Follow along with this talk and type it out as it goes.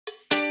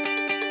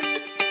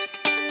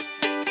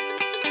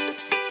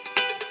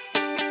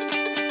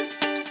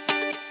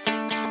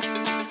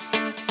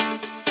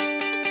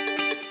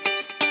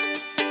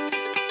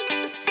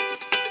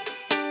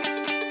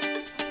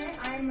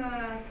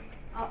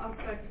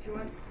if you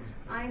want.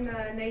 I'm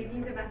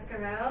Nadine de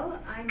Mascarel.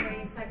 I'm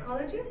a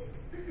psychologist,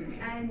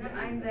 and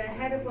I'm the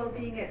head of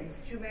well-being at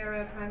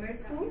Jumeirah Primary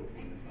School.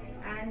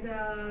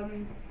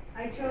 And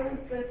I chose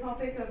the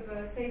topic of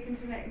a safe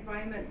internet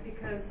environment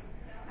because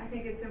I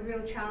think it's a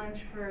real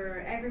challenge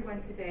for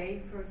everyone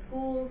today, for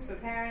schools, for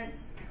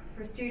parents,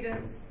 for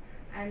students.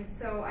 And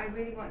so I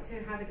really want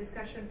to have a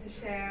discussion to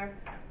share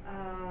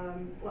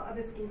what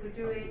other schools are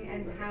doing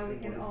and how we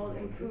can all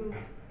improve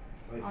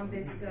on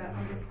this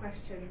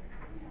question.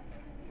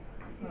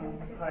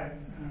 Hi,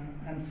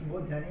 I'm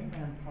Subodh Dhani.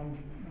 I'm from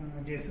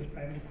JSS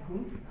Private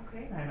School.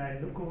 Okay. And I'm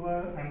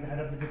the head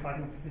of the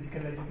Department of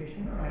Physical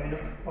Education. I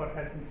look for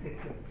health and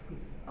safety of the school.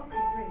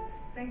 Okay, great.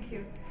 Thank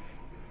you.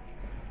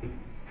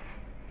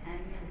 I'm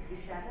Mrs.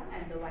 Vishara.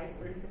 I'm the Vice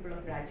Principal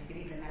of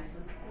Rajgiri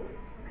International School.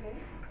 Okay.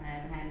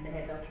 And I'm the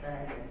head of the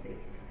health and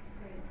safety.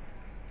 Great.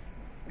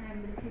 I'm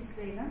Bilkis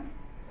Rega.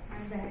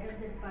 I'm the head of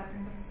the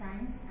Department of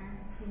Science and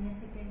Senior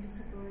Secondary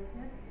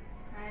Supervisor.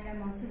 And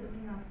I'm also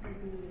looking after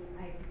the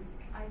IT.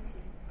 IT.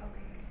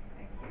 Okay.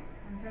 Thank you.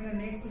 I'm from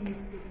Emirates Senior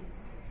Students.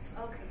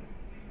 Okay.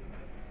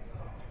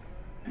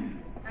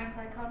 I'm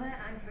Connor.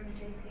 I'm from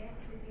JPS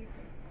with you.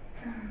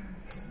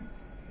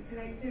 Would you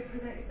like to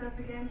present yourself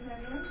again to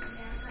everyone?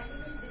 Yeah, my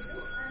name is Bidu.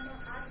 I'm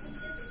an art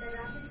teacher with the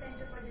Rashid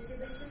Center for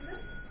Disabled Children.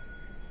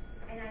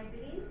 And I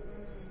believe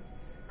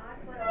art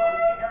for all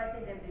and art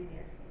is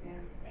everywhere.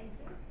 Yeah. Thank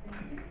you.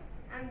 Thank you.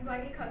 I'm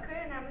Bonnie Cocker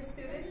and I'm a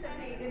student at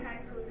the Indian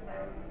High School,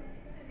 Dubai.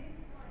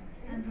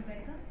 I'm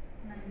Rebecca.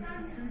 I'm the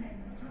assistant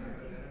headmistress of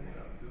the Indian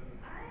High School.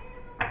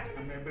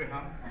 I'm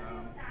Abraham,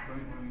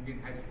 coming from Indian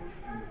High School.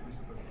 I'm the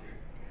principal.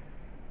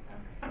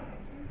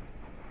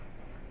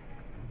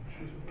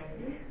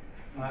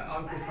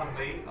 I'm Chris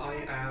Huntley.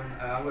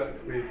 I work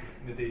with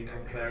Nadine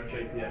and Claire at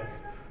JPS,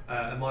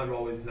 and my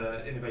role is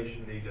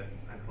innovation leader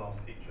and class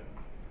teacher.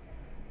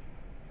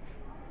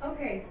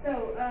 Okay, so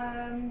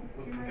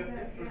do you mind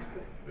that? Yeah.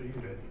 You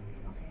can do it.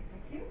 Okay,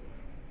 thank you.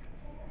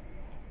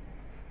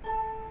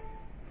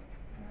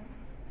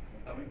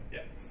 Sorry. Yeah.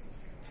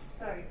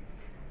 Sorry.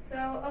 So,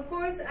 of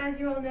course, as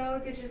you all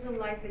know, digital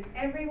life is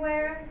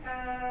everywhere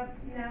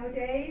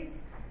nowadays,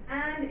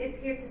 and it's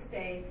here to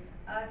stay.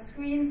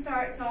 Screens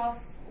start off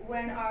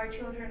when our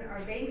children are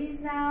babies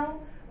now.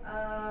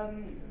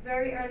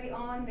 Very early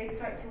on, they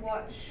start to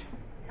watch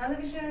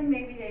television.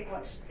 Maybe they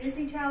watch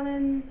Disney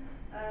Channel,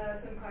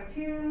 some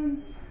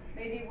cartoons.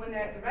 Maybe when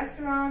they're at the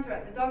restaurant or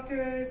at the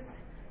doctor's,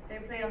 they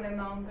play on their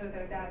mom's or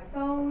their dad's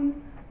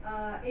phone.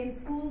 In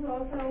schools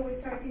also, we're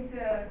starting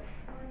to.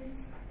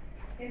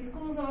 In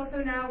schools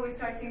also now, we're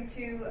starting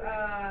to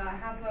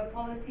have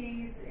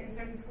policies in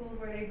certain schools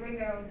where they bring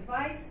their own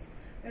device.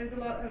 There's a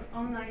lot of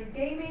online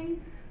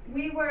gaming.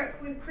 We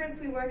work with Chris,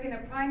 we work in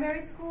a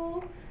primary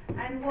school,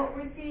 and what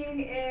we're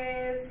seeing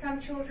is some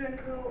children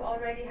who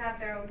already have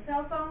their own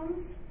cell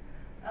phones,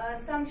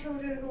 some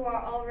children who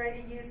are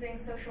already using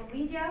social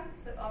media,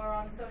 so are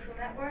on social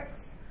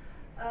networks,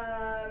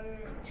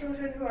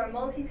 children who are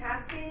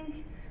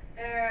multitasking,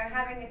 they're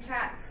having a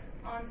chat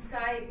on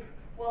Skype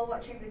while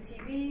watching the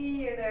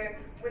TV, or they're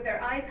with their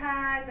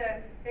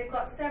iPad, they've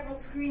got several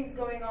screens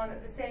going on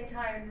at the same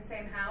time in the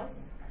same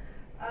house.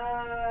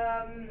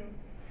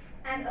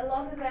 And a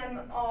lot of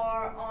them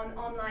are on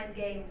online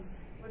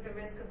games with the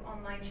risk of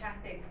online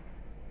chatting.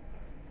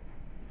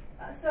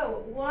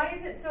 So why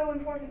is it so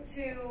important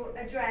to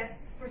address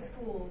for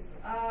schools?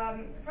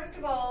 First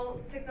of all,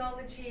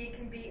 technology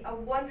can be a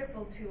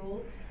wonderful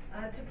tool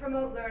to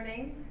promote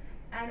learning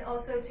and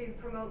also to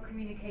promote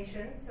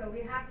communication. So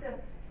we have to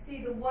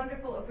see the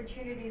wonderful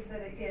opportunities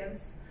that it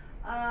gives.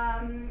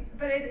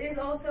 But it is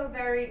also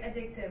very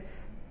addictive.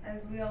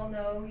 As we all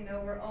know,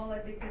 we're all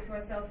addicted to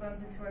our cell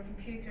phones and to our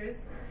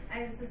computers,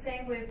 and it's the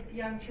same with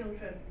young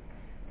children.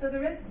 So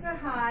the risks are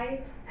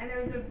high, and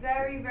there's a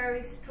very,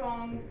 very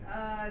strong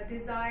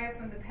desire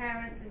from the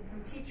parents and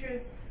from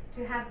teachers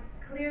to have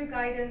clear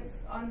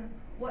guidance on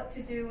what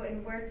to do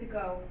and where to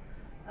go.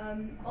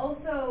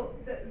 Also,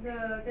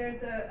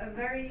 there's a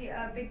very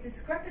big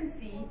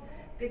discrepancy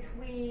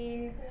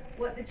between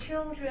what the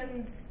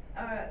children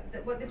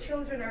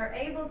are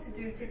able to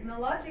do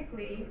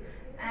technologically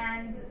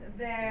and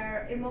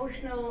their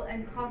emotional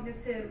and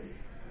cognitive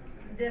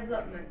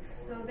development.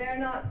 So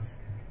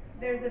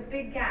there's a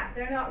big gap.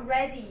 They're not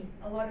ready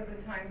a lot of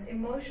the times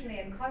emotionally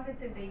and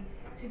cognitively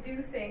to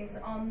do things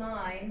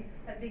online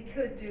that they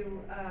could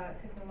do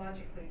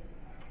technologically.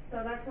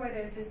 So that's why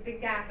there's this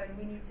big gap, and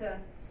we need to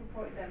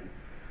support them.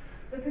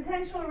 The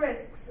potential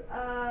risks,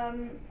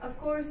 of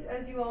course,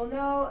 as you all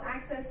know,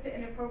 access to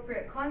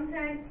inappropriate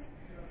content.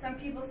 Some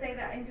people say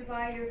that in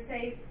Dubai you're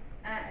safe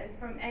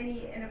from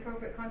any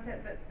inappropriate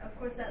content, but of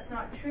course that's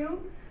not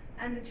true.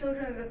 And the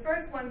children are the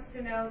first ones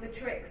to know the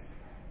tricks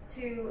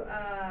to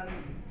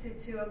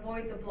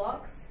avoid the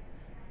blocks.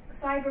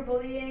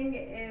 Cyberbullying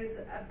is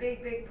a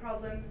big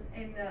problem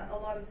in a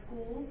lot of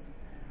schools.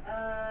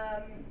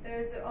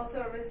 There's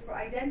also a risk for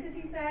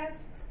identity theft,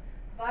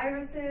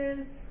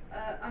 viruses,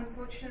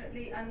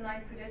 unfortunately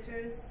online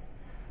predators.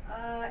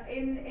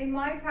 In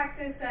my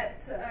practice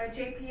at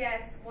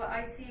JPS, what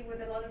I see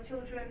with a lot of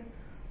children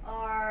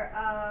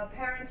are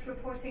parents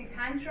reporting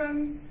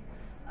tantrums,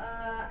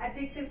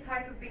 addictive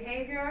type of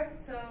behavior,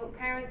 so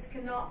parents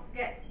cannot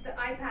get the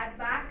iPads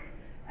back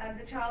and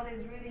the child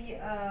is really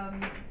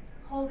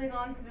holding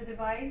on to the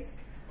device.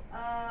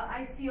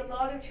 I see a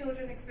lot of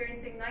children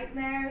experiencing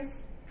nightmares,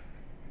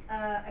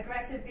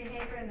 aggressive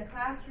behavior in the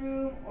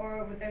classroom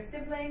or with their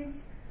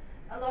siblings,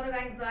 a lot of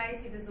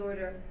anxiety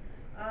disorder.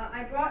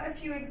 I brought a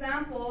few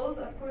examples.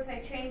 Of course, I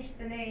changed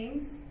the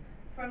names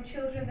from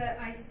children that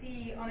I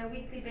see on a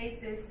weekly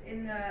basis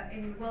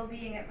in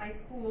well-being at my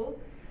school.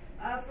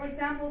 For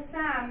example,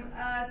 Sam,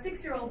 a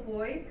 6-year-old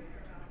boy,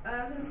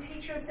 whose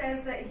teacher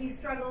says that he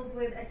struggles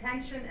with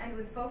attention and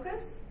with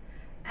focus.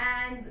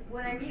 And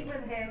when I meet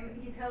with him,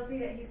 he tells me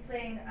that he's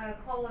playing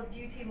Call of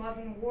Duty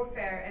Modern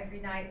Warfare every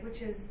night,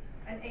 which is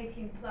an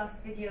 18+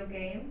 video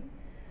game.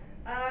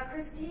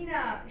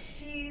 Christina,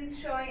 she's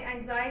showing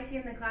anxiety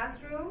in the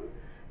classroom,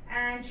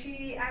 and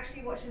she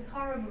actually watches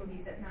horror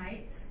movies at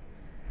night.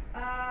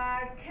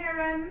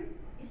 Kerem,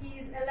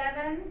 he's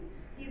 11,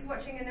 he's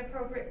watching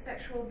inappropriate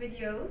sexual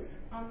videos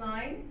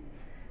online.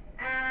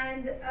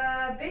 And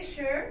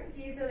Bisher,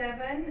 he's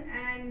 11,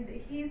 and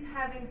he's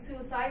having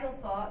suicidal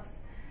thoughts,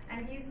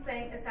 and he's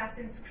playing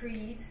Assassin's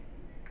Creed,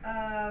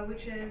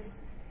 which is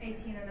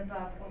 18 and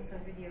above, also a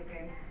video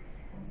game.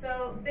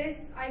 So this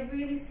I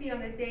really see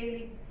on a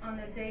daily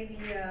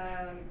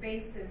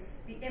basis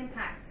the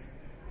impact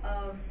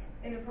of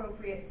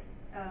inappropriate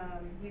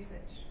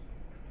usage.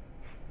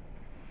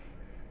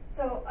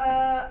 So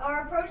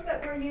our approach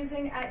that we're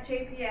using at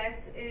JPS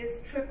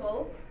is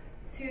triple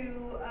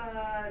to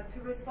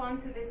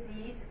respond to this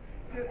need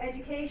through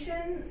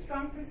education,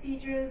 strong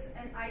procedures,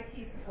 and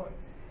IT support.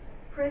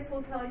 Chris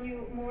will tell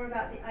you more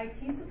about the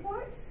IT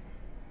support.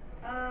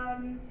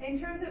 In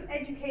terms of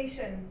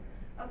education,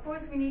 of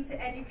course, we need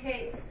to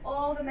educate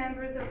all the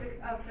members of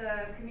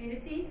the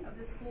community, of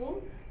the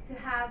school, to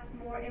have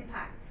more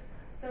impact.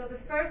 So the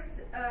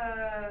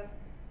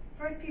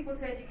first people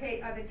to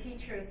educate are the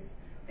teachers.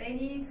 They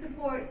need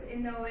support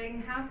in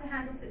knowing how to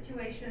handle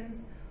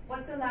situations,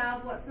 what's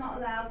allowed, what's not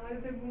allowed, what are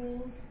the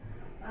rules,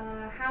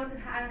 how to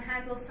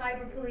handle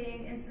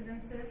cyberbullying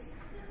incidences.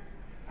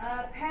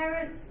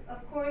 Parents,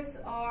 of course,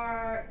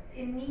 are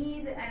in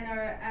need and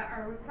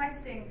are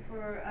requesting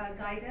for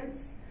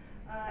guidance.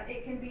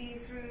 It can be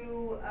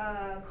through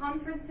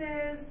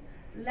conferences,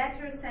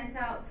 letters sent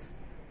out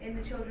in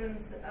the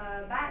children's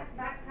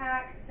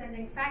backpack,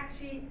 sending fact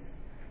sheets.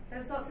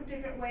 There's lots of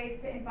different ways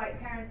to invite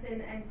parents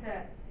in and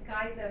to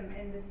guide them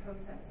in this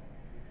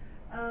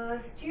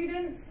process.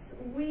 Students,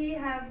 we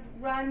have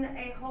run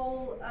a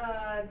whole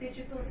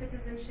digital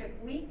citizenship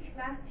week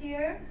last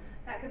year.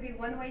 That could be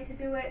one way to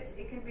do it.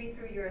 It can be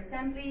through your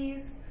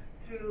assemblies,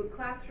 through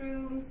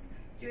classrooms,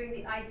 during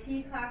the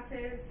IT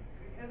classes.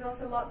 There's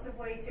also lots of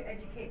ways to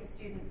educate the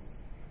students.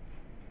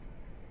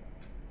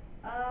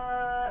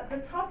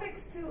 The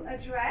topics to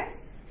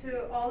address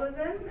to all of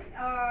them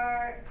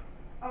are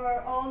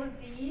all of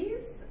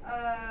these.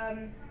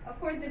 Of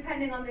course,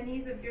 depending on the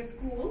needs of your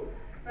school,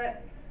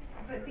 but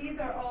these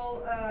are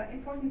all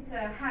important to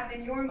have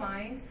in your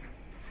mind.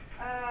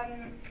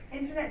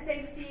 Internet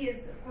safety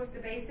is, of course, the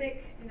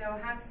basic,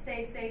 how to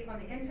stay safe on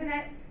the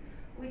internet.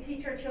 We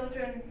teach our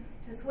children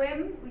to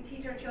swim. We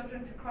teach our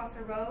children to cross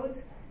a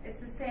road. It's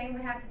the same,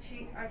 we have to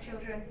teach our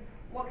children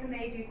what can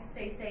they do to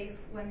stay safe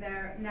when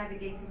they're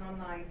navigating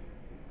online.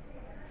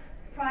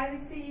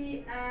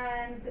 Privacy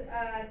and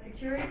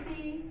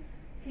security,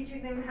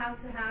 teaching them how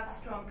to have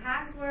strong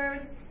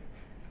passwords,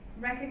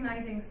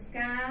 recognizing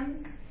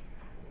scams,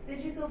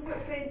 digital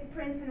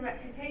footprint and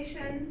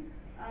reputation,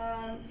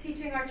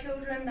 teaching our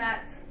children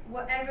that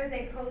whatever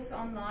they post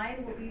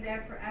online will be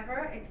there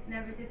forever, it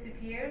never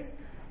disappears.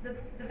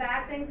 The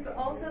bad things, but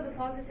also the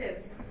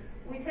positives.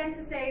 We tend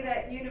to say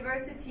that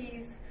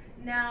universities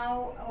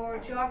now, or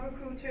job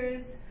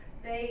recruiters,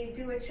 they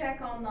do a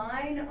check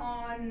online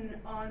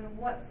on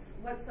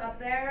what's up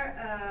there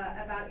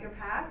about your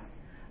past.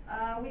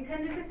 We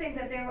tended to think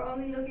that they were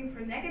only looking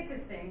for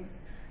negative things.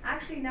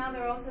 Actually, now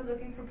they're also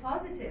looking for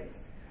positives.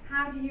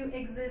 How do you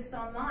exist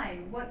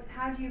online?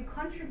 How do you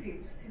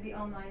contribute to the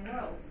online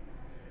world?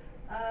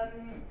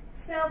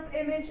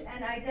 Self-image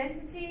and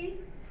identity.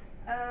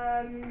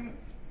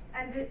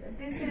 And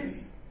this is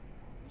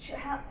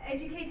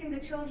educating the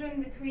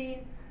children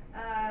between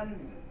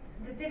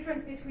the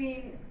difference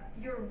between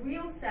your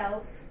real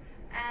self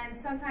and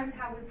sometimes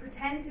how we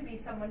pretend to be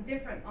someone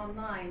different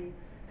online,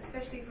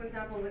 especially, for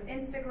example, with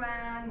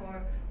Instagram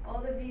or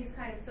all of these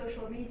kind of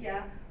social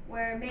media,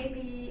 where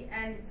maybe,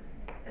 and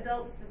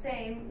adults the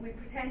same, we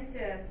pretend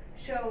to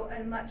show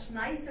a much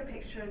nicer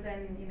picture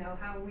than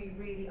how we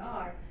really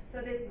are.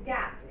 So this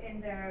gap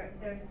in their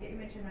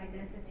image and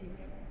identity.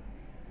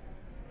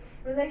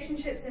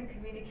 Relationships and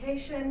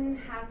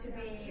communication, how to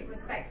be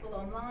respectful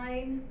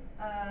online,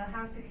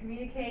 how to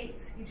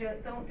communicate. You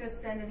don't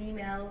just send an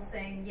email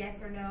saying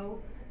yes or no.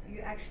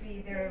 You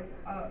actually, there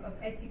are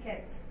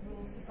etiquette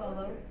rules to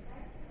follow.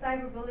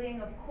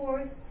 Cyberbullying, of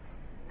course.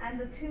 And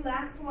the two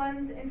last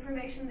ones,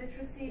 information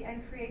literacy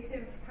and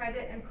creative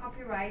credit and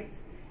copyright.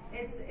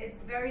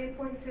 it's very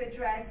important to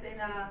address in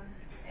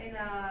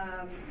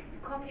a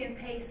copy and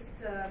paste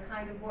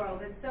kind of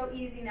world. It's so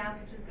easy now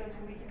to just go to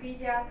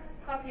Wikipedia,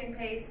 copy and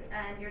paste,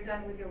 and you're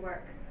done with your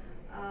work.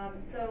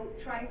 So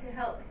trying to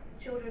help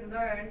children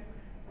learn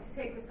to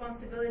take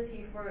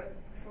responsibility for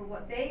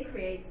what they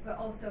create, but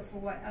also for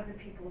what other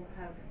people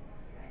have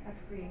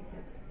created.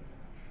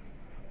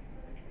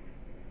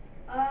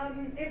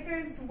 If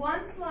there's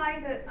one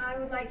slide that I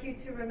would like you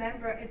to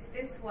remember, it's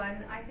this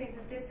one. I think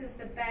that this is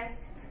the best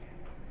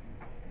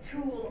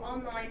tool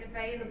online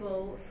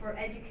available for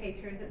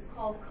educators. It's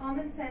called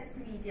Common Sense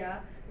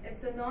Media.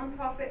 It's a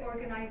non-profit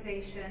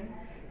organization,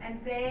 and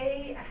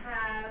they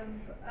have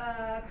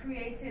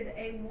created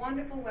a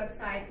wonderful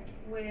website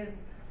with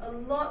a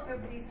lot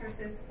of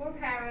resources for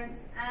parents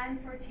and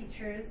for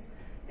teachers.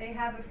 They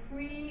have a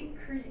free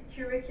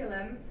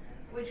curriculum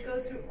which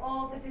goes through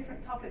all the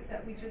different topics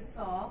that we just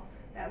saw,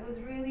 that was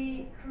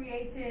really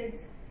created,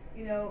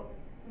 you know,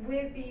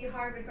 with the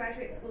Harvard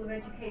Graduate School of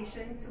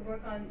Education to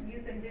work on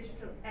youth and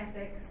digital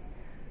ethics.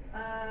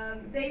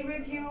 They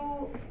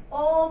review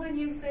all the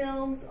new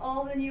films,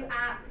 all the new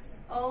apps,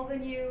 all the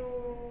new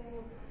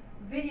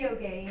video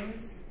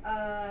games.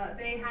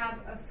 They have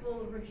a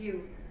full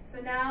review. So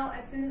now,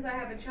 as soon as I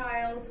have a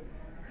child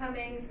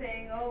coming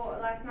saying, oh,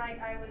 last night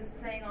I was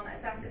playing on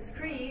Assassin's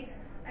Creed,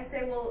 I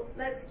say, well,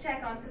 let's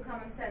check onto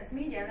Common Sense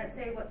Media.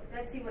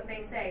 Let's see what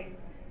they say,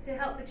 to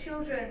help the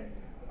children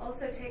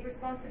also take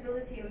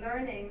responsibility in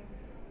learning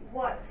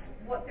what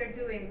they're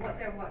doing, what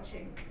they're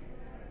watching.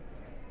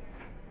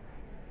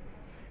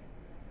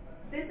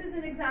 This is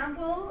an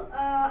example.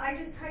 I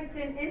just typed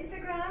in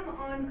Instagram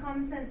on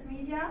Common Sense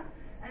Media,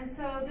 and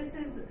so this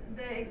is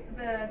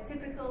the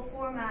typical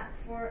format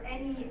for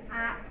any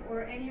app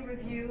or any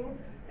review.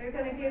 They're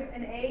going to give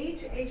an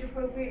age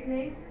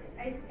appropriateness.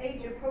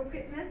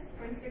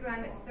 For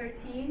Instagram, it's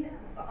 13.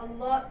 A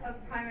lot of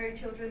primary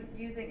children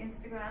using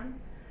Instagram.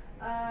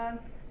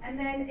 And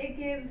then it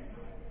gives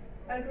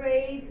a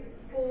grade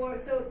for,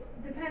 so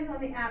depends on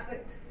the app,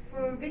 but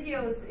for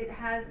videos it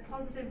has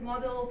positive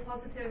model,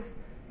 positive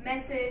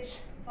message,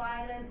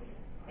 violence,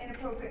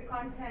 inappropriate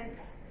content,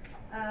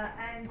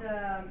 and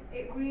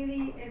it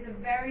really is a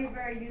very,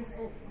 very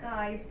useful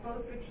guide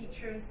both for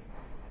teachers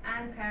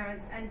and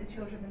parents and the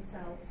children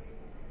themselves.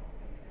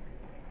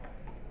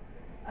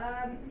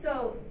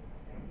 So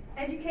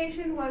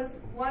education was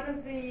one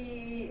of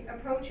the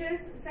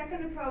approaches.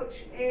 Second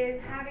approach is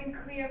having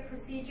clear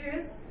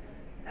procedures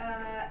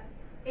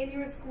in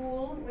your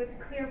school with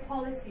clear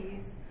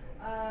policies.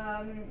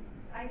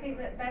 I think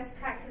that best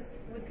practice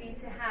would be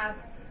to have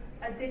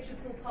a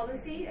digital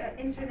policy,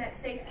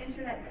 safe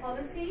internet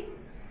policy.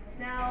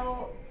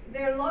 Now,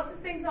 there are lots of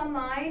things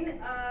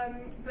online,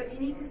 but you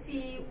need to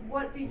see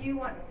what do you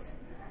want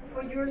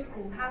for your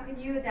school. How can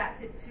you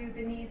adapt it to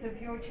the needs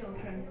of your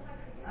children?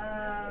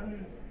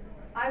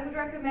 I would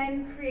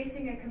recommend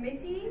creating a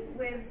committee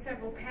with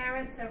several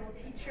parents, several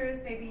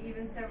teachers, maybe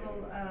even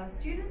several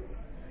students,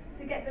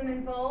 to get them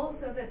involved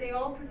so that they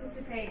all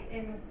participate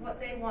in what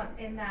they want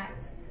in that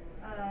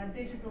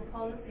digital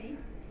policy.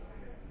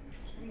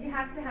 You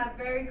have to have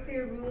very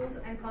clear rules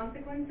and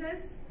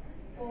consequences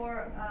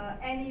for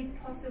any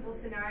possible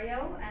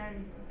scenario,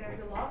 and there's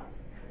a lot.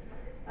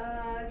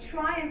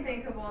 Try and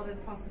think of all the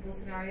possible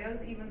scenarios,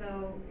 even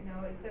though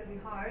it's going to be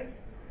hard.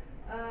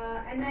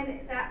 And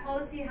then that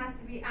policy has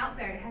to be out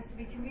there. It has to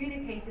be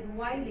communicated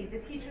widely. The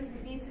teachers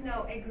need to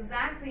know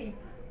exactly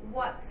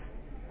what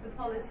the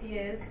policy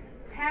is.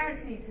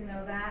 Parents need to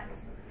know that.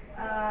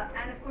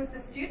 And of course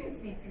the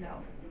students need to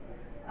know.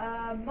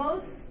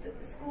 Most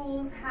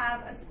schools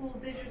have a school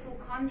digital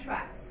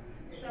contract.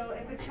 So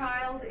if a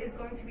child is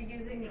going to be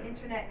using the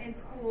internet in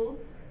school,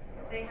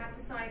 they have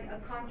to sign a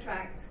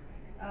contract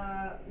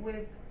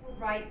with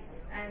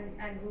rights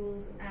and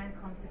rules and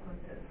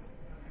consequences.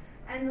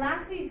 And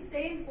lastly,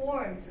 stay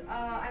informed.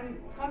 I'm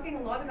talking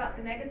a lot about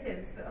the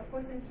negatives, but of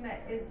course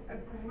internet is a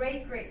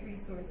great, great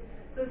resource.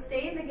 So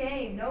stay in the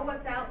game, know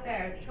what's out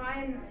there,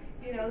 try and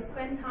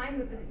spend time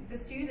with the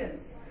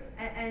students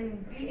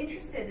and be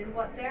interested in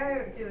what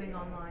they're doing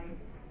online.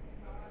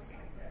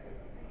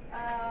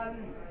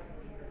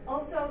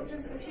 Also,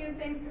 just a few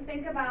things to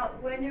think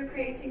about when you're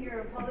creating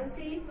your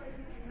policy.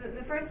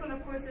 The first one,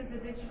 of course, is the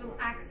digital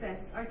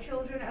access. Are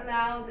children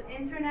allowed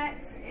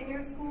internet in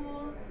your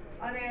school?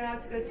 Are they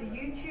allowed to go to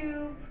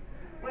YouTube?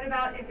 What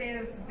about if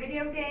there's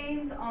video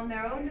games on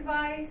their own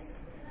device?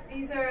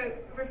 These are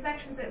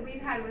reflections that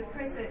we've had with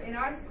Chris in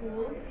our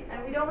school,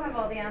 and we don't have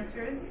all the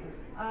answers,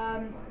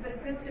 but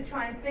it's good to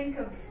try and think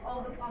of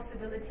all the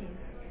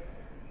possibilities.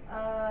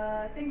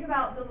 Think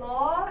about the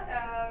law.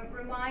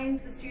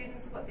 Remind the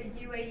students what the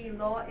UAE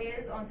law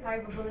is on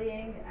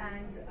cyberbullying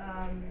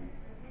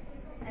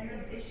and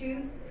these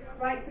issues.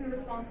 Rights and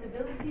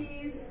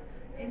responsibilities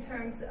in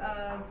terms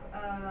of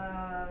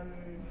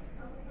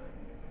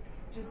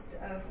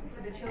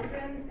for the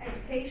children,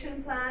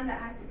 education plan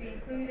that has to be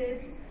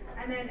included,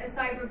 and then a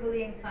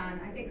cyberbullying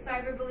plan. I think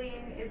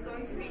cyberbullying is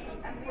going to be,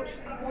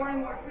 unfortunately, more and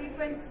more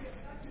frequent,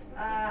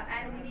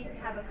 and we need to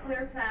have a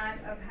clear plan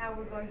of how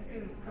we're going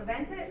to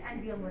prevent it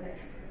and deal with it.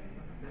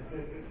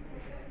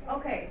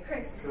 Okay,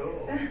 Chris.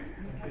 Cool.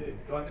 Thank you.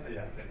 Do I,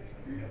 yeah, take this.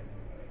 Yes.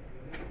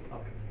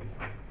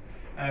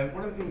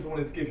 One of the things I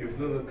wanted to give you is a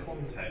little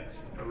context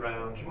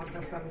around. Do you mind if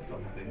I stand this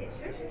on? Yeah,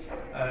 sure.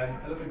 A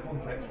little bit of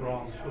context for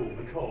our school,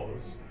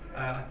 because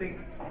I think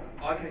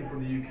I came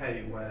from the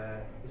UK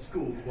where the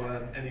schools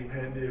weren't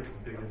anywhere near as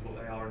big as what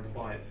they are in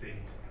Dubai, it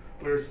seems.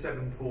 We're a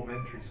 7th form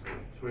entry school,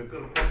 so we've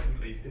got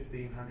approximately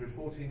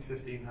 14 to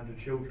 1,500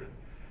 children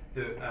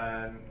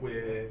that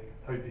we're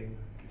hoping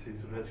to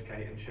sort of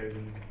educate and show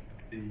them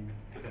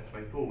the best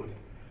way forward.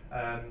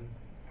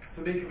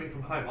 For me, coming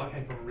from home, I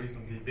came from a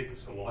reasonably big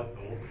school, I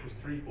thought, which was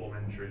 3 form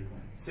entry,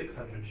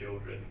 600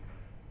 children,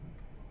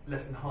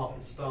 less than half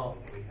the staff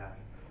that we have.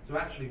 So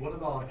actually, one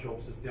of our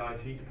jobs as the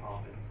IT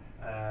department,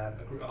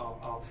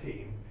 our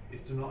team,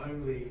 is to not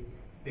only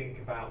think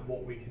about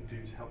what we can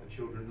do to help the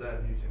children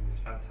learn using this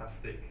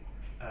fantastic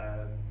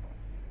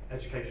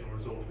educational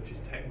resource, which is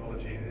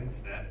technology and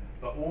internet,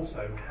 but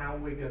also how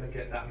we're going to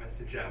get that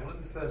message out. One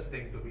of the first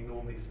things that we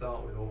normally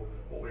start with, or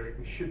what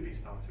we should be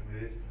starting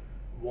with, is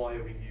why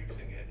are we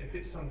using it? If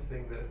it's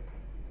something that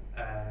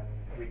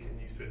we can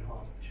use to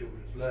enhance the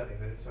children's learning,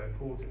 then it's so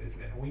important,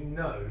 isn't it? And we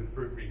know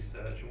through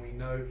research, and we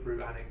know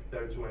through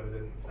anecdotal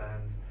evidence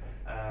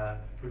and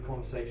through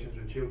conversations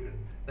with children,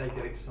 they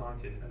get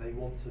excited and they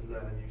want to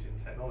learn using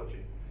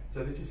technology.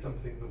 So this is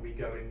something that we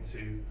go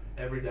into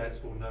every day at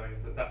school knowing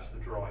that that's the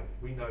drive.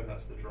 We know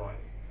that's the drive.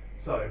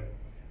 So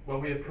when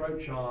we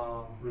approach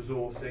our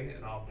resourcing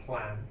and our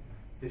plan,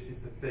 this is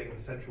the thing,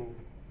 the central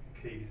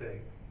key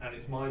thing. And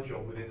it's my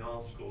job within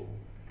our school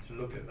to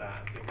look at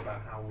that and think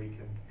about how we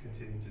can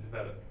continue to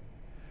develop.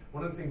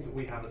 One of the things that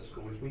we have at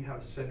school is we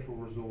have a central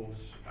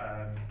resource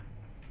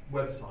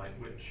website,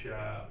 which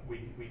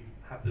we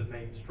have the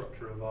main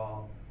structure of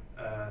our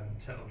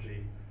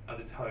technology as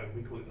its home.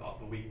 We call it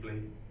the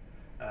Weebly.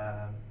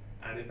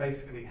 And it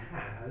basically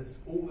has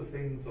all the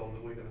things on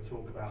that we're going to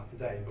talk about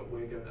today, but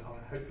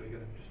I'm hopefully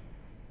going to just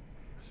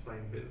explain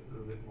a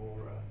little bit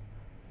more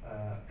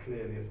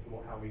clearly as to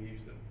how we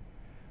use them.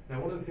 Now,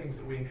 one of the things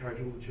that we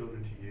encourage all the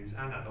children to use,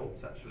 and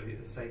adults actually,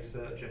 is safe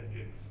search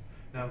engines.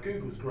 Now,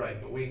 Google's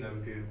great, but we know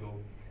Google,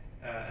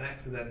 an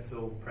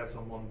accidental press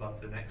on one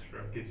button extra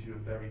gives you a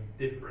very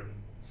different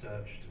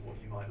search to what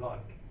you might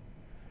like.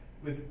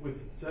 With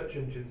search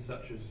engines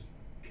such as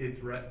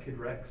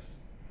KidRex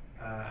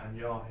and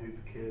Yahoo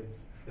for Kids,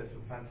 there's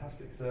some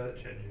fantastic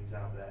search engines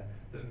out there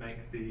that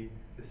make the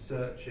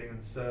searching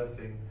and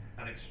surfing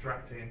and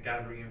extracting and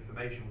gathering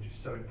information, which is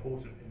so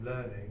important in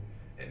learning,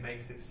 it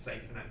makes it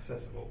safe and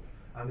accessible.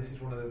 And this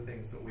is one of the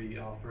things that we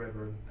are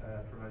forever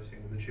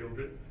promoting with the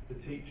children, the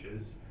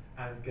teachers,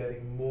 and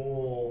getting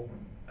more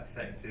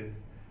effective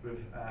with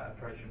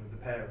approaching with the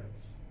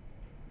parents.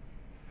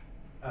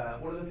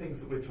 One of the things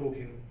that we're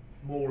talking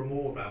more and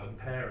more about with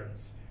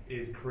parents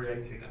is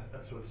creating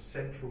a sort of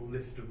central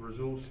list of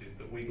resources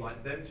that we'd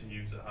like them to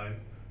use at home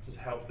to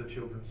help the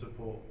children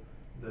support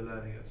their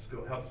learning at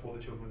school, help support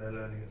the children with their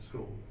learning at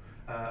school.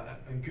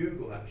 And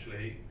Google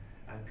actually,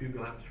 and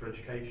Google Apps for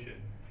Education,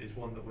 is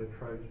one that we're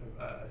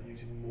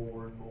using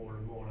more and more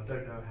and more. And I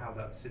don't know how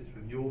that sits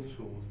with your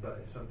schools, but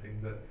it's something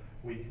that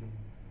we can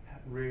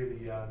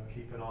really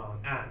keep an eye on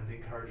and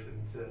encourage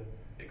them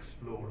to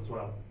explore as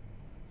well.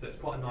 So it's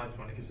quite a nice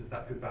one. It gives us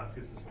that good balance,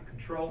 gives us the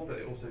control, but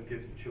it also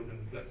gives the children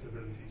the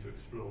flexibility to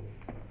explore.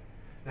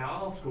 Now,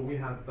 at our school, we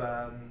have,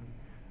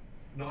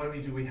 not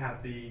only do we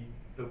have the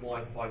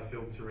Wi-Fi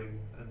filtering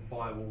and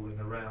firewalling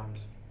around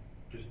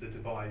just the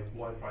Dubai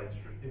Wi-Fi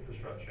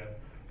infrastructure,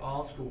 but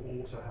our school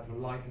also has a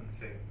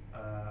licensing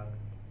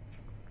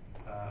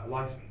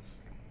license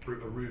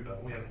through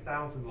Aruba. We have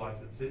 1,000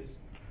 licenses,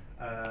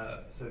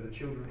 so the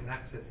children can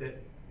access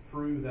it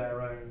through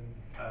their own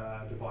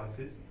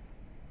devices,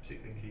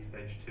 particularly in Key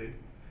Stage 2.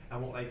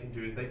 And what they can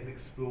do is they can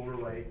explore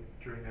away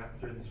during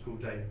the school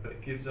day, but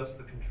it gives us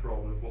the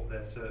control of what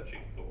they're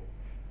searching for.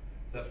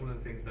 So that's one of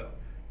the things that,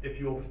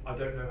 I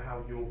don't know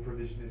how your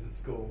provision is at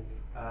school,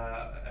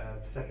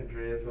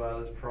 secondary as well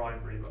as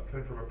primary, but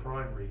coming from a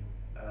primary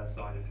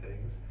side of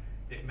things,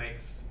 it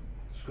makes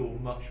school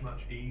much,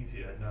 much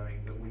easier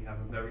knowing that we have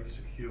a very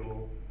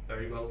secure,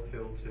 very well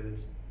filtered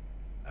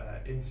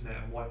internet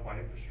and Wi-Fi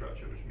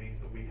infrastructure, which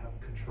means that we have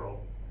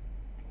control.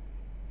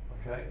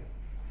 Okay?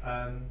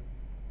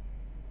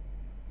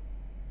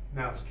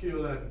 Now, secure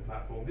learning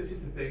platform. This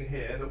is the thing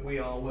here that we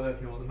are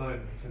working on at the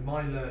moment. So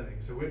My Learning.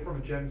 So we're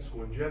from a GEMS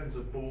school, and GEMS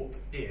have bought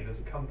in as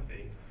a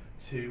company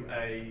to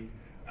a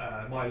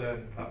My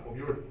Learning platform.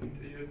 You're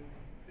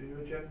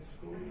a GEMS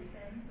school?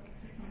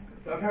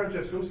 A parent of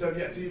GEMS school. So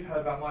yeah, so you've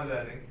heard about My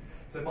Learning.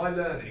 So My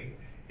Learning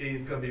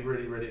is going to be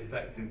really, really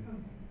effective.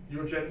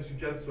 You're a GEMS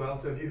as well.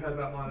 So have you heard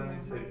about My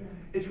Learning too?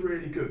 It's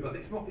really good, but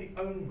it's not the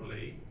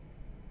only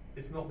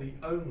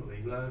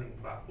learning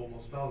platform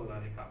or style of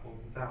learning platform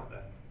that's out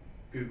there.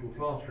 Google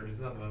Classroom is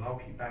another one. I'll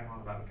keep banging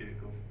on about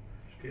Google.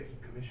 Should get some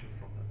commission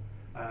from them.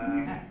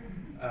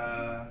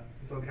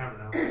 It's on camera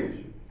now.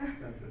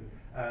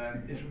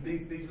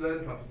 These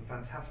learning platforms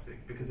are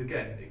fantastic because,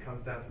 again, it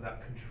comes down to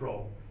that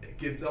control. It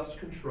gives us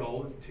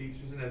control as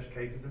teachers and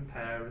educators and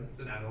parents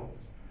and adults,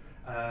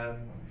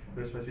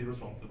 We're supposed to be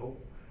responsible,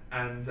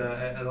 and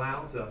it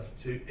allows us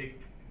to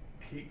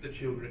keep the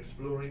children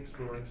exploring,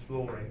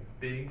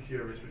 being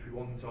curious, which we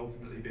want them to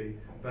ultimately be,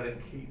 but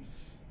it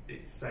keeps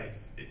it safe.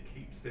 It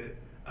keeps it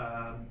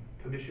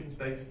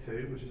permissions-based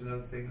too, which is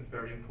another thing that's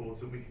very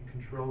important. We can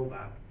control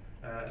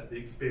that, the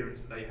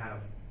experience that they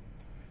have.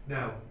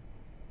 Now,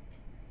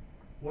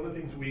 one of the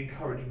things we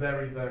encourage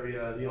very, very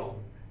early on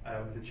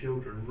with the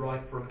children,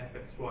 right from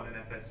FS1 and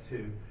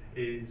FS2,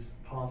 is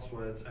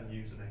passwords and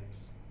usernames.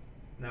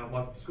 Now,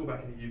 my school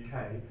back in the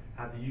UK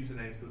had the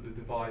usernames that were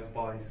devised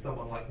by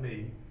someone like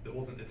me that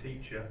wasn't a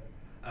teacher,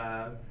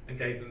 and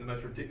gave them the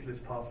most ridiculous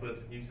passwords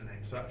and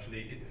usernames. So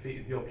actually, it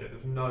defeated the object. There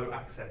was no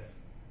access.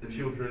 The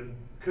children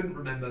couldn't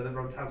remember, they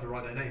never had to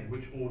write their name,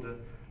 which order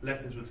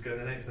letters would go in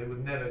their names. They were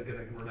never going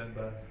to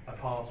remember a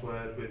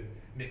password with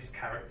mixed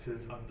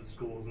characters,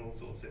 underscores, and all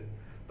sorts in.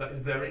 But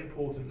it's a very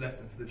important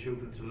lesson for the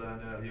children to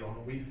learn early on,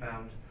 and we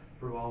found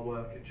through our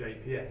work at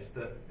JPS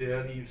that the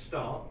earlier you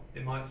start,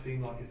 it might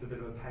seem like it's a bit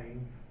of a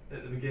pain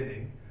at the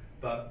beginning,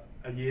 but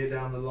a year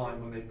down the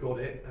line when they've got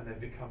it and they've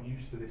become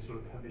used to this sort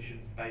of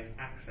permissions-based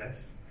access,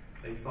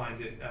 they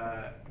find it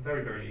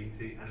very, very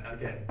easy, and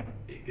again,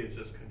 it gives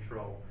us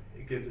control.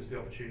 It gives us the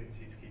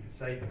opportunity to keep it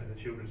safe, and the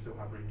children still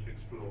have room to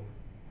explore.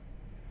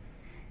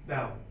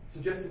 Now,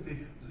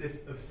 suggested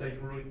list of safe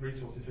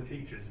resources for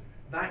teachers.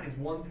 That is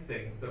one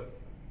thing that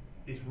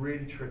is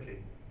really tricky.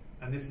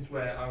 And this is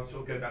where I'll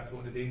sort of go back to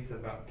what Nadine said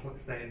about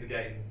staying in the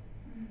game.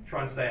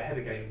 Try and stay ahead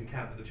of the game if you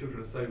can, but the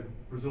children are so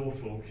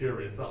resourceful and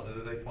curious, aren't they,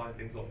 that they find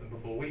things often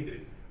before we do,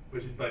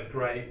 which is both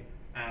great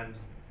and,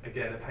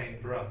 again, a pain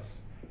for us.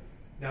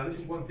 Now, this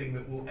is one thing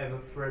that will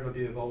forever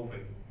be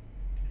evolving.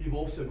 You've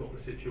also got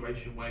the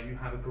situation where you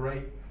have a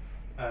great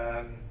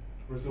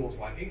resource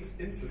like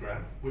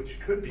Instagram, which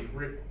could be,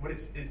 when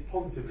it's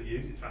positively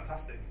used, it's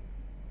fantastic.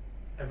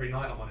 Every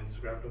night I'm on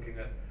Instagram looking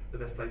at the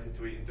best places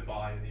to eat in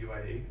Dubai and the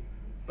UAE.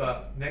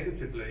 But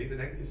negatively, the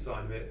negative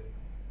side of it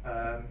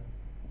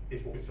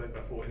is what we spoke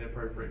about before,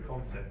 inappropriate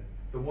content.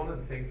 But one of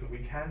the things that we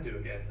can do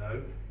again,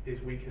 though,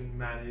 is we can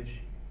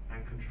manage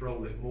and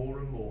control it more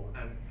and more.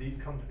 And these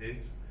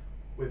companies,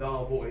 with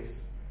our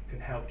voice, can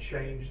help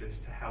change this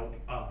to help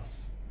us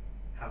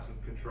have some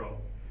control.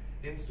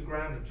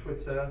 Instagram and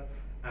Twitter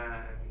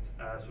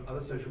and some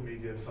other social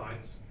media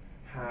sites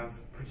have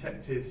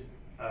protected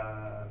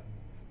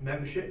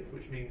membership,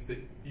 which means that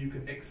you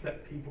can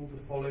accept people to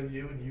follow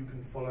you and you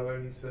can follow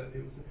only certain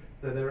people.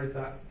 So there is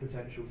that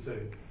potential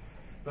too.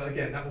 But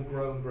again, that will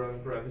grow and grow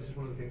and grow. This is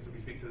one of the things that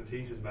we speak to the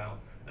teachers about,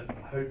 and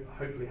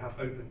hopefully have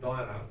open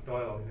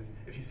dialogue. Is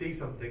if you see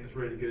something that's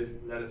really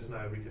good, let us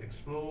know. We can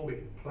explore, we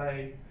can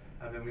play,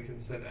 and then we can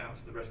send it out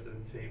to the rest of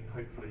the team,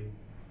 hopefully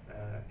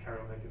carry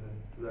on making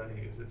the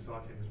learning as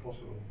exciting as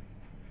possible.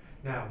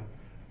 Now,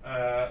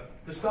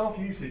 the staff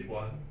usage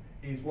one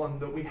is one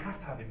that we have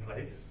to have in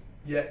place,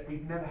 yet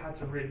we've never had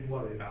to really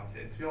worry about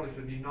it. And to be honest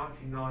with you,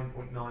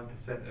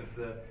 99.9% of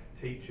the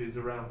teachers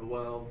around the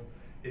world,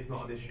 it's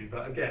not an issue.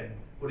 But again,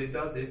 what it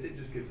does is it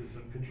just gives us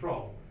some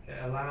control. It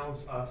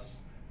allows us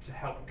to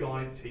help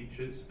guide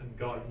teachers and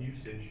guide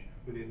usage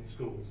within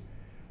schools.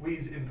 We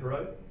use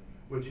Impero,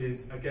 which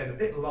is, again, a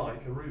bit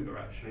like Aruba,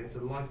 actually. It's a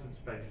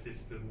license-based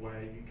system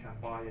where you can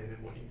buy in,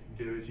 and what you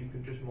can do is you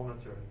can just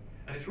monitor it.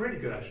 And it's really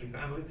good, actually, for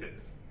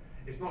analytics.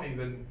 It's not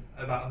even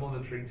about a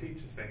monitoring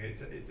teachers thing,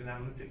 it's an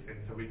analytics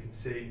thing, so we can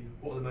see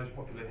what are the most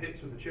popular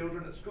hits with the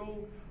children at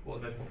school, what are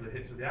the most popular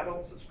hits with the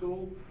adults at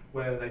school,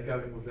 where are they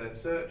going with their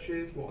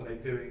searches, what are they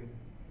doing,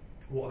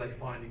 what are they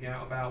finding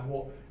out about,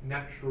 what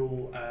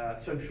natural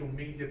social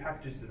media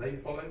packages do they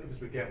follow,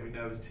 because again, we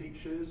know as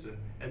teachers and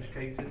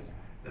educators,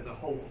 there's a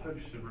whole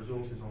host of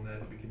resources on there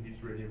that we can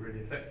use really, really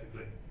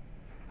effectively.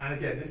 And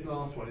again, this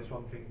last one is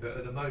one thing that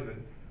at the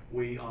moment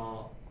we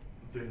are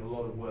doing a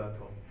lot of work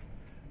on.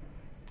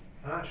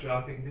 And actually,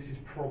 I think this is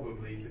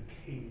probably the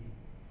key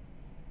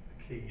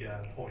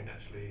point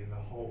actually in the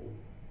whole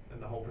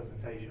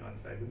presentation. I'd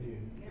say, wouldn't you?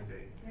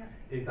 Yeah.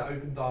 Is that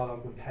open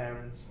dialogue with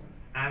parents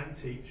and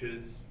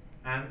teachers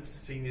and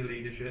senior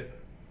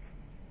leadership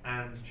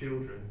and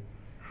children,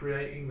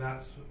 creating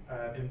that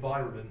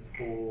environment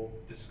for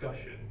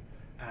discussion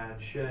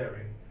and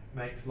sharing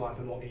makes life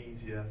a lot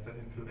easier for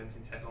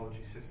implementing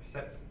technology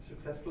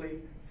successfully,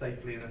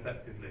 safely, and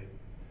effectively.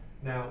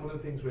 Now, one of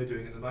the things we're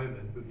doing at the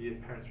moment with the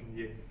parents from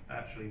year,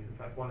 actually, in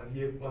fact,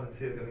 year 1 and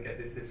 2 are going to get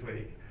this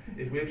week,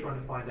 is we're trying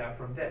to find out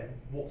from them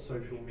what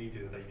social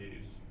media they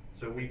use,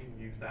 so we can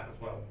use that as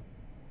well.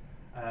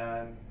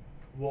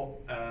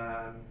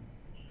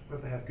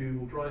 Whether they have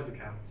Google Drive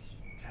accounts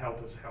to help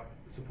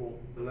support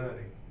the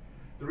learning.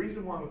 The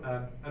reason why,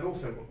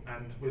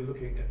 and we're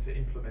looking to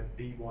implement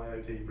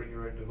BYOD, bring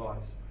your own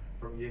device,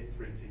 from year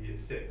 3 to year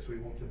 6. We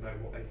want to know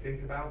what they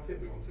think about it.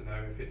 We want to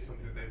know if it's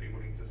something they'd be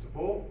willing to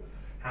support,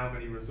 how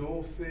many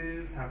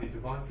resources, how many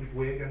devices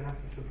we're going to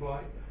have to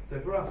supply. So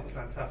for us, it's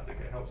fantastic.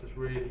 It helps us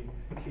really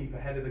keep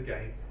ahead of the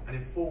game and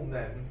inform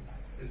them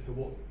as to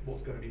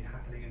what's going to be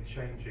happening and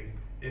changing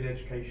in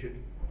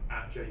education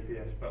at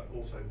JPS, but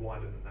also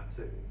wider than that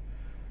too.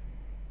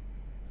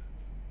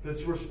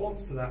 the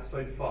response to that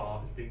so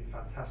far has been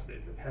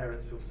fantastic. The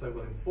parents feel so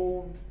well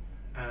informed,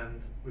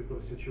 and we've got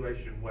a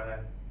situation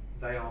where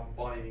they are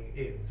buying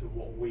into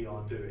what we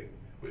are doing,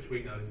 which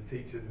we know as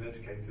teachers and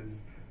educators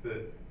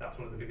that's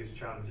one of the biggest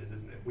challenges,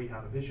 isn't it? We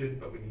have a vision,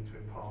 but we need to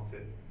impart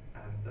it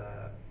and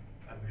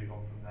move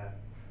on from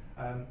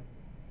there.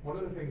 One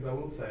of the things I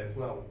will say as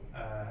well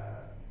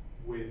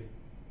with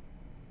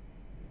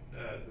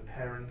the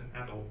parent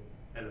and adult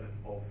element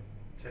of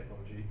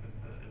technology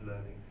and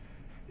learning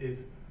is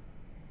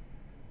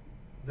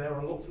there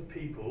are lots of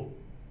people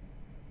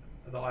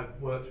that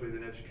I've worked with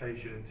in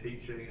education and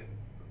teaching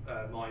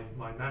and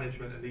my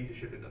management and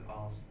leadership in the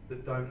past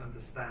that don't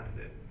understand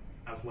it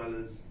as well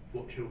as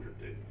what children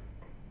do.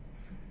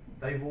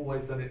 They've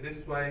always done it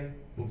this way,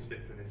 we'll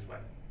stick to this way.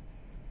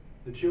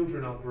 The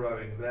children are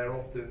growing,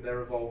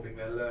 they're evolving,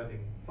 they're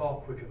learning far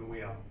quicker than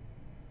we are.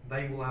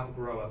 They will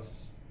outgrow us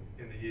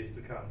in the years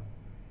to come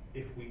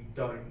if we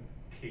don't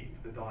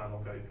keep the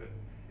dialogue open,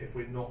 if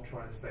we're not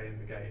trying to stay in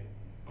the game.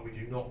 And we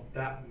do not,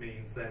 that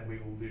means then we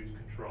will lose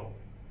control.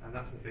 And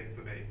that's the thing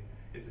for me,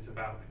 is it's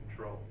about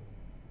control.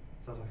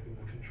 Sounds like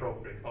I'm a control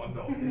freak, but I'm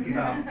not.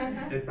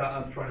 It's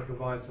about us trying to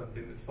provide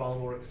something that's far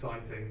more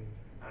exciting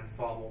and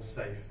far more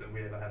safe than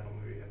we ever had when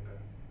we were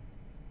younger.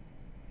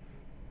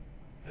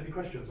 Any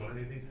questions on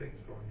any of these things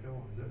before I go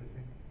on? Is there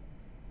anything?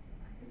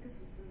 I think this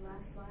was the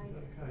last slide.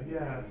 Okay,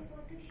 yeah. I just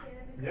want to share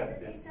because Yeah.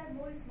 the kids are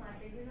more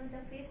smarter. You know,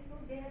 the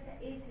Facebook, they have the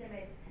age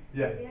limit.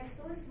 Yeah. They are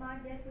so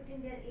smart, they are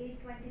putting their age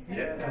 27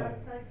 Yeah.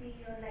 or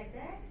 30 or like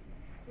that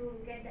to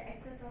get the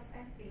access of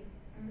FB.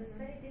 So it's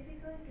very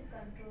difficult to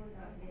control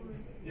nowadays.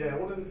 Yeah,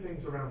 one of the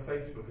things around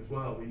Facebook as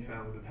well we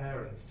found with the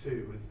parents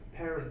too was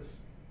parents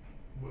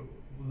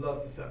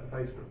love to set up a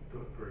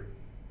Facebook group.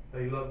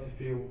 They love to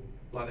feel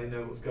like they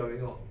know what's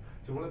going on.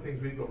 So one of the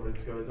things we've got ready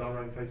to go is our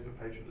own Facebook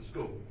page for the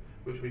school,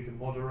 which we can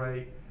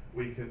moderate,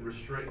 we can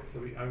restrict, so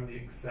we only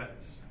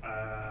accept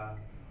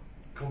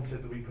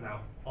content that we put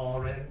out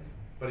our end,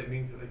 but it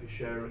means that they can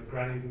share it with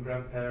grannies and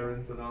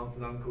grandparents and aunts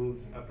and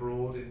uncles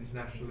abroad,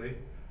 internationally.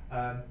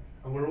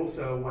 And we're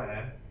also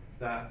aware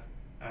that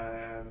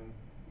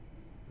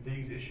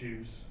these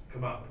issues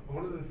come up. And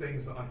one of the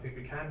things that I think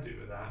we can do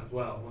with that as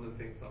well, one of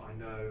the things that I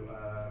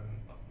know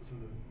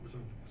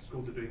some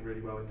schools are doing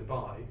really well in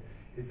Dubai,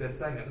 is they're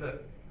saying that,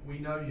 look, we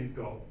know you've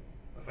got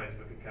a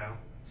Facebook account.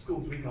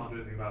 Schools, we can't do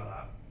anything about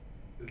that.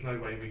 There's no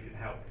way we can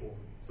help or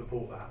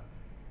support that.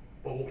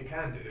 But what we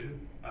can do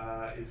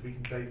is we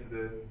can say to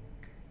them,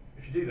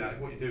 if you do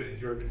that, what you're doing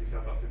is you're opening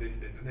yourself up to this,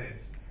 this and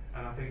this.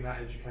 And I think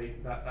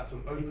that that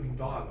sort of open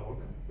dialogue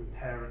with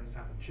parents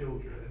and with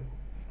children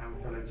and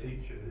with fellow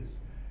teachers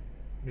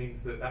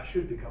means that that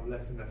should become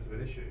less and less of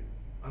an issue.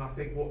 And I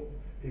think what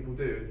people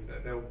do is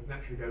that they'll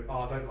naturally go,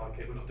 oh, I don't like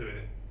it, we're not doing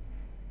it.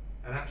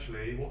 And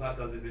actually what that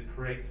does is it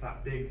creates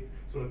that big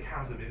sort of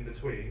chasm in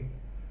between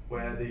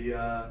where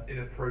the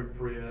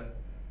inappropriate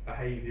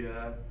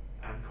behaviour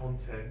and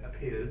content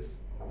appears.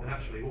 And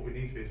actually what we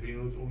need to be is we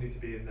all need to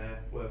be in there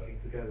working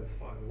together to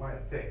find a way,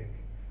 I think.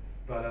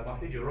 But I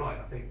think you're right.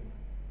 I think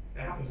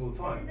it happens all the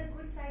time. There is a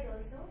good side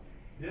also.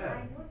 Yeah.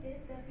 I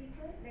noticed that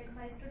people, like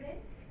my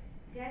student,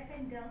 deaf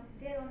and dumb,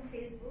 they're on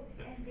Facebook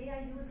and they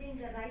are using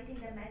writing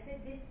the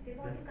message. They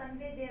want to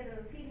convey their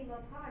feeling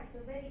of heart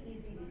so very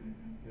easily.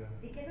 Yeah.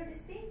 They cannot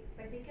speak,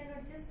 but they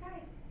cannot just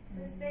type.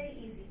 So it's very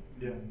easy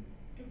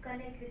to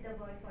connect with the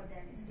word for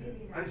them. It's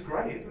really nice. And it's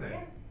great, isn't it?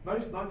 Yeah.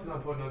 Most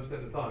 99.9% of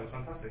the time, it's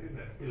fantastic, isn't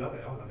it? We love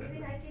it. I love it.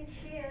 Even I can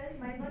share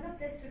one of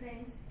the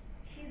students.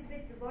 She's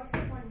with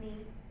WhatsApp on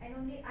me, and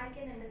only I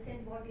can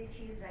understand what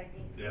she's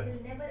writing. Yeah. I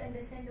will never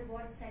understand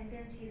what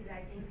sentence she's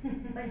writing.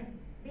 But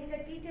being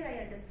a teacher,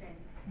 I understand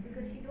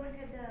because she don't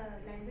have the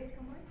language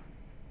command.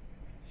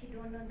 She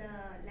don't know the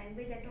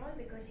language at all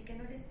because she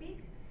cannot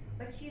speak.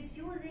 But she's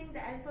using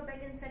the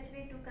alphabet in such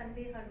way to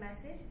convey her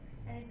message,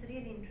 and it's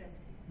really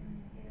interesting.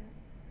 Yeah.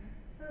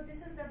 So this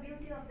is the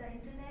beauty of the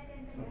internet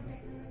and the new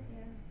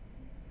technology. Yeah.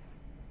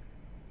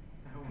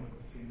 I have one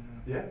question.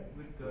 Yeah.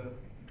 With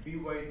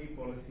BYD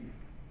policy,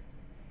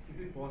 is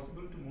it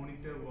possible to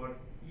monitor what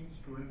each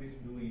student is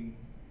doing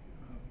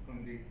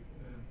from the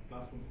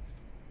classroom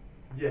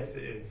system? Yes,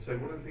 it is. So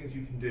one of the things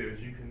you can do is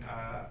you can,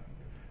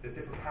 there's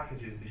different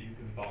packages that you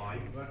can buy.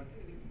 But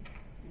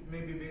it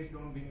may be based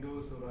on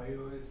Windows or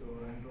iOS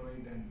or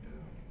Android and.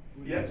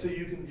 Yeah, so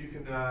you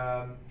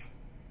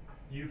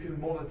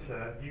can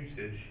monitor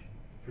usage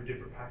for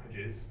different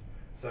packages.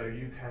 So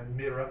you can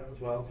mirror as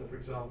well. So for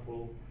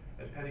example,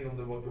 depending on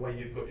the way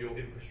you've got your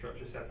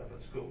infrastructure set up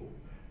at school,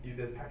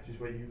 there's packages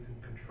where you can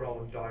control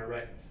and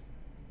direct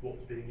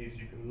what's being used.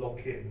 You can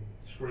lock in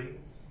screens.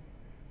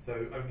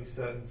 So only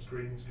certain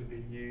screens can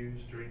be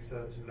used during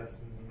certain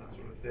lessons and that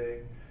sort of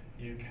thing.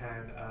 You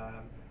can,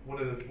 one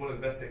of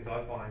the best things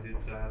I find is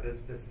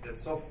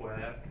there's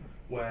software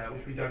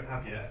which we don't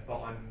have yet,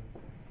 but I'm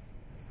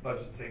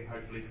budgeting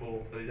hopefully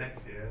for the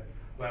next year,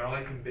 where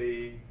I can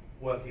be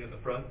working at the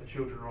front, the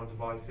children are on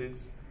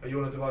devices. Are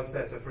you on a device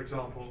there? So for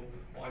example,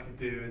 what I could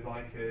do is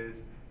I could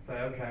say,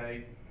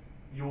 okay,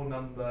 your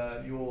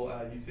number, you're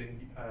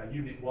using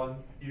unit one,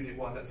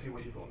 let's see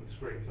what you've got on the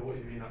screen. So what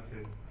have you been up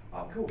to?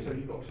 oh cool, so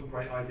you've got some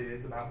great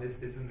ideas about this,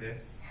 this and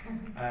this,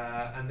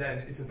 and then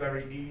it's a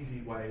very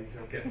easy way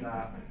to get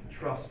that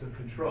trust and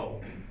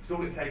control. So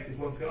all it takes is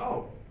one to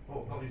go,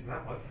 oh, not using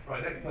that one.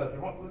 Right, next person,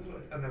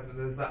 and then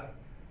there's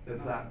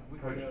that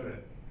approach to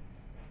it.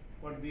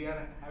 What we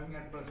are having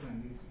at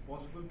present, it's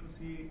possible to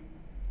see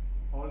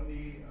all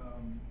the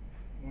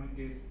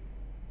monitors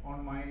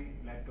on my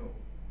laptop.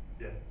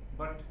 Yeah.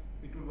 But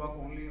it will work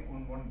only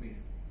on one base,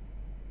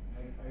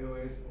 like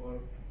iOS or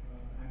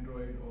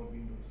Android or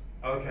Windows.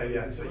 Okay,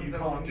 yeah. So you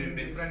can't do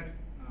mixed.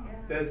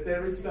 Different.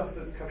 There is stuff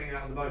that's coming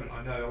out at the moment.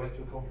 I know. I went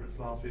to a conference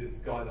last week. There's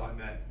a guy that I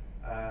met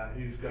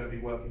who's going to be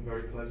working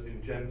very closely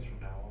with GEMS from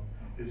now on.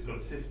 Who's got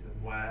a system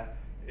where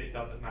it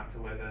doesn't matter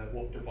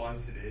what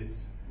device it is,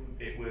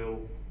 it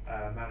will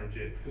manage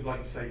it. Because,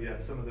 like you say, yeah,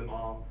 some of them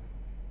are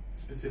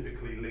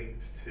specifically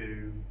linked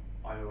to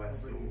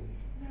iOS. Or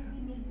yeah,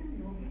 we make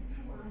them log in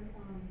through our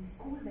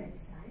school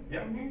website,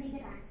 yep. and then they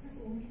get access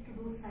only to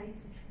those sites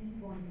which we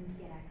want them to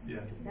get access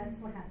yeah. to. That's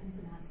what happens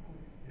in our school.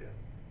 Yeah.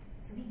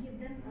 So we give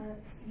them a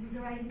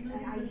user ID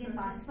and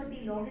password.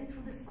 They log in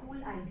through the school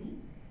ID,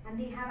 and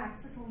they have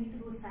access only to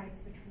those sites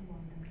which we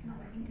want them to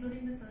have access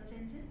including the search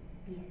engine?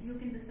 Yes. You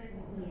can decide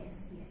what search.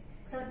 Yes.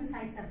 Certain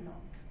sites are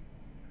blocked.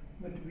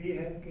 But we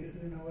have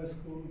cases in our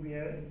school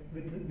where,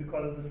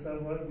 because of the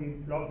server,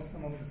 we blocked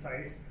some of the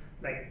sites,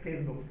 like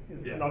Facebook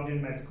is yeah. logged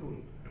in my school.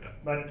 Yeah.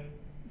 But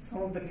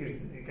some of the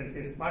kids, you can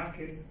say smart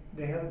kids,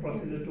 they have a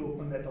procedure to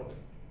open that also.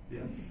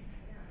 Yeah.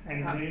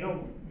 And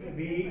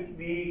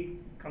we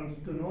comes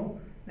to know,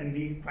 and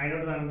we find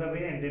out another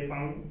way, and they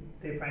find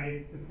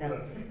it before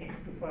us to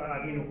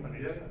again open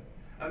it.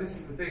 Yeah. And this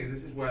is the thing.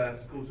 This is where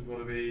schools have got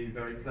to be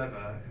very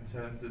clever in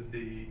terms of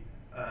the.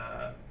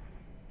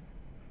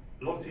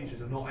 A lot of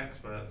teachers are not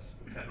experts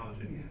of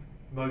technology. Yeah.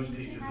 Most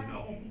teachers are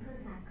not. Ethical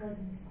hackers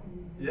in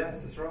school. Yes,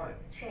 that's right.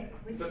 Check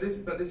which. But this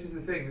is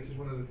the thing. This is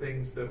one of the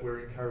things that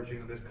we're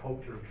encouraging, this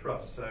culture of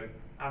trust. So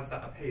as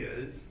that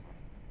appears,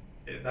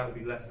 that will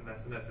be less and less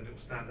and less, and it will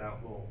stand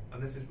out more.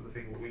 And this is the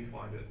thing that we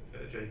find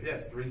at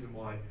JPS. The reason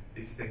why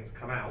these things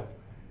come out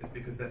is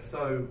because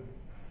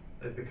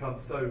they've become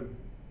so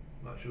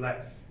much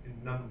less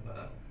in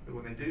number that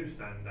when they do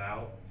stand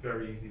out, it's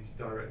very easy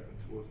to direct them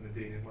towards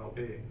Nadine and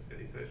well-being.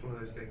 See? So it's one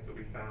of those things that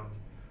we found.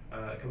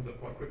 It comes up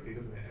quite quickly,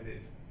 doesn't it? And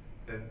it's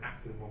then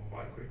acted on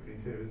quite quickly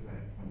too, isn't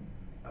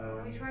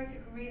it? We try to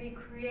really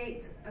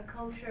create a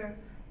culture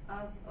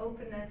of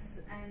openness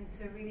and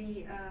to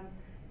really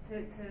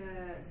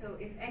so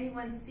if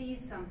anyone sees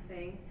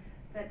something,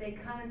 that they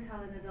come and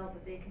tell an adult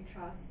that they can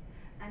trust,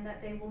 and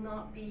that they will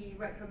not be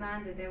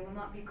reprimanded, there will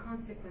not be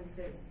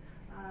consequences.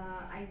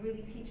 I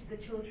really teach the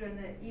children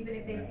that even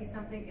if they see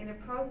something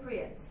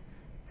inappropriate,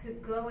 to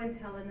go and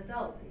tell an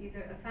adult,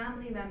 either a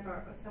family member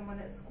or someone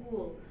at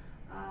school,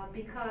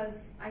 because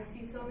I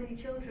see so many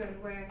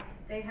children where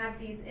they have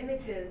these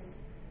images,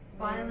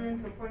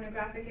 violent or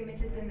pornographic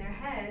images in their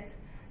head,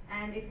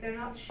 and if they're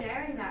not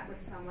sharing that with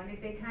someone,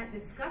 if they can't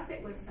discuss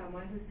it with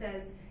someone who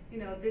says, you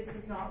know, this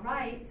is not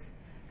right,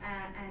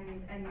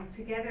 and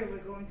together we're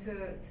going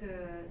to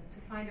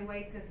find a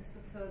way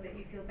so that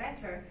you feel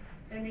better,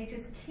 then they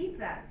just keep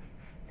that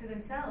to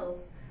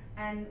themselves,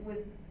 and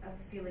with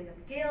a feeling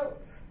of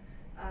guilt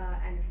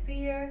and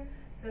fear.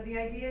 So the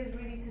idea is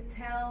really to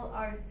tell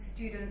our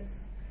students,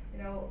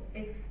 you know,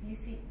 if you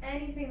see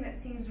anything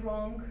that seems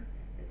wrong,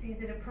 that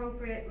seems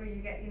inappropriate, where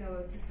you get, you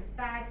know, just a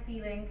bad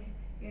feeling,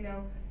 you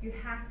know, you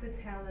have to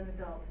tell an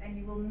adult, and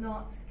you will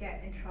not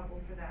get in trouble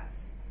for that.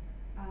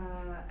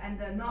 And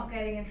the not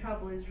getting in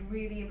trouble is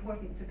really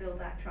important to build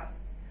that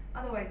trust.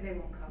 Otherwise, they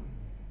won't come.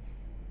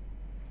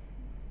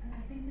 And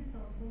I think it's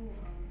also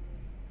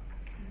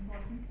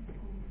important for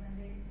schools when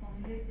they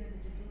formulate their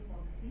digital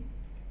policy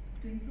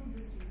to include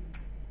the students.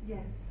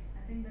 Yes.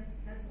 I think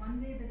that's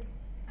one way that,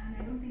 and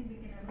I don't think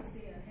we can ever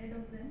stay ahead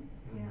of them,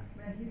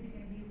 but at least you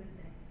can be with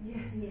them.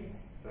 Yes. Yes.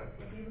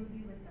 Exactly. They will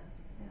be with us.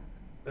 Yeah.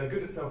 They're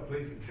good at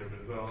self-policing, children,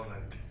 as well,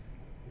 aren't they?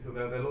 So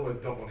they'll always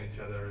dob on each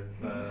other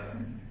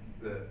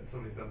if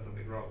somebody's done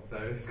something wrong. So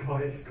it's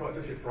quite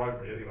especially at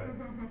primary anyway.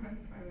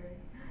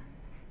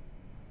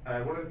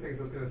 One of the things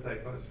I was going to say,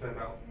 can I just say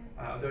about,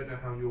 I don't know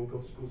how your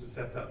schools are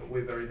set up, but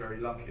we're very, very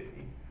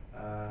lucky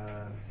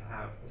to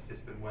have a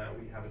system where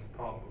we have a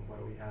department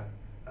where we have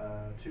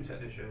 2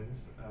 technicians,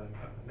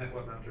 a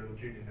network manager and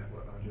a junior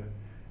network manager,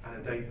 and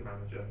a data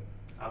manager,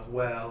 as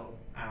well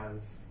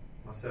as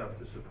myself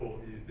to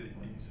support the use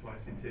of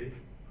ICT.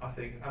 I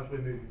think as we're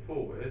moving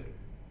forward,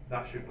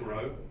 that should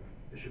grow.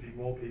 There should be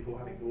more people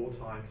having more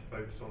time to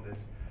focus on this,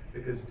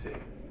 because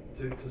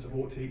to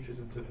support teachers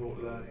and to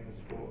support learning and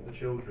support the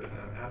children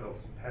and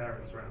adults and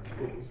parents around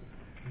schools,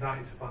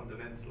 that is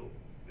fundamental,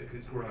 because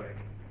it's growing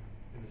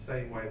in the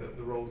same way that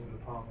the roles in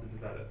the past are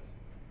developed.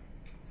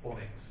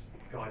 Phonics,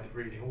 guided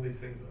reading, all these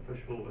things that are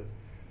pushed forward,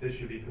 this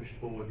should be pushed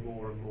forward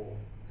more and more.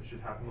 It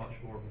should have much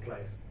more of a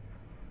place.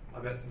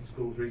 I met some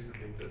schools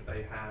recently that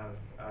they have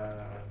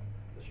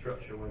a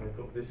structure where they've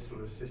got this sort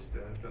of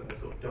system, but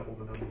they've got double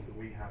the numbers that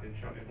we have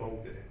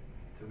involved in it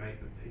to make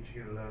the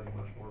teaching and learning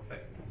much more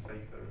effective and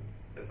safer, and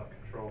there's that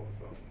control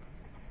as well.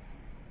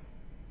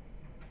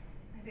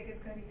 I think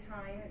it's going to be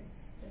time.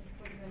 It's just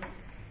 40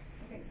 minutes.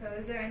 Okay, so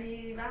is there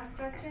any last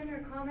question or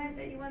comment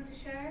that you want to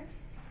share?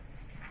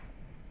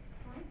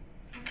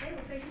 Okay,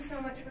 well thank you so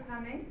much for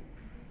coming.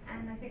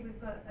 And I think we've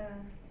got a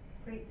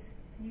great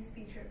new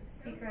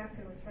speaker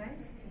afterwards, right?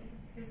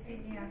 Who's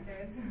speaking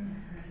afterwards.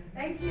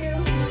 Thank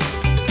you.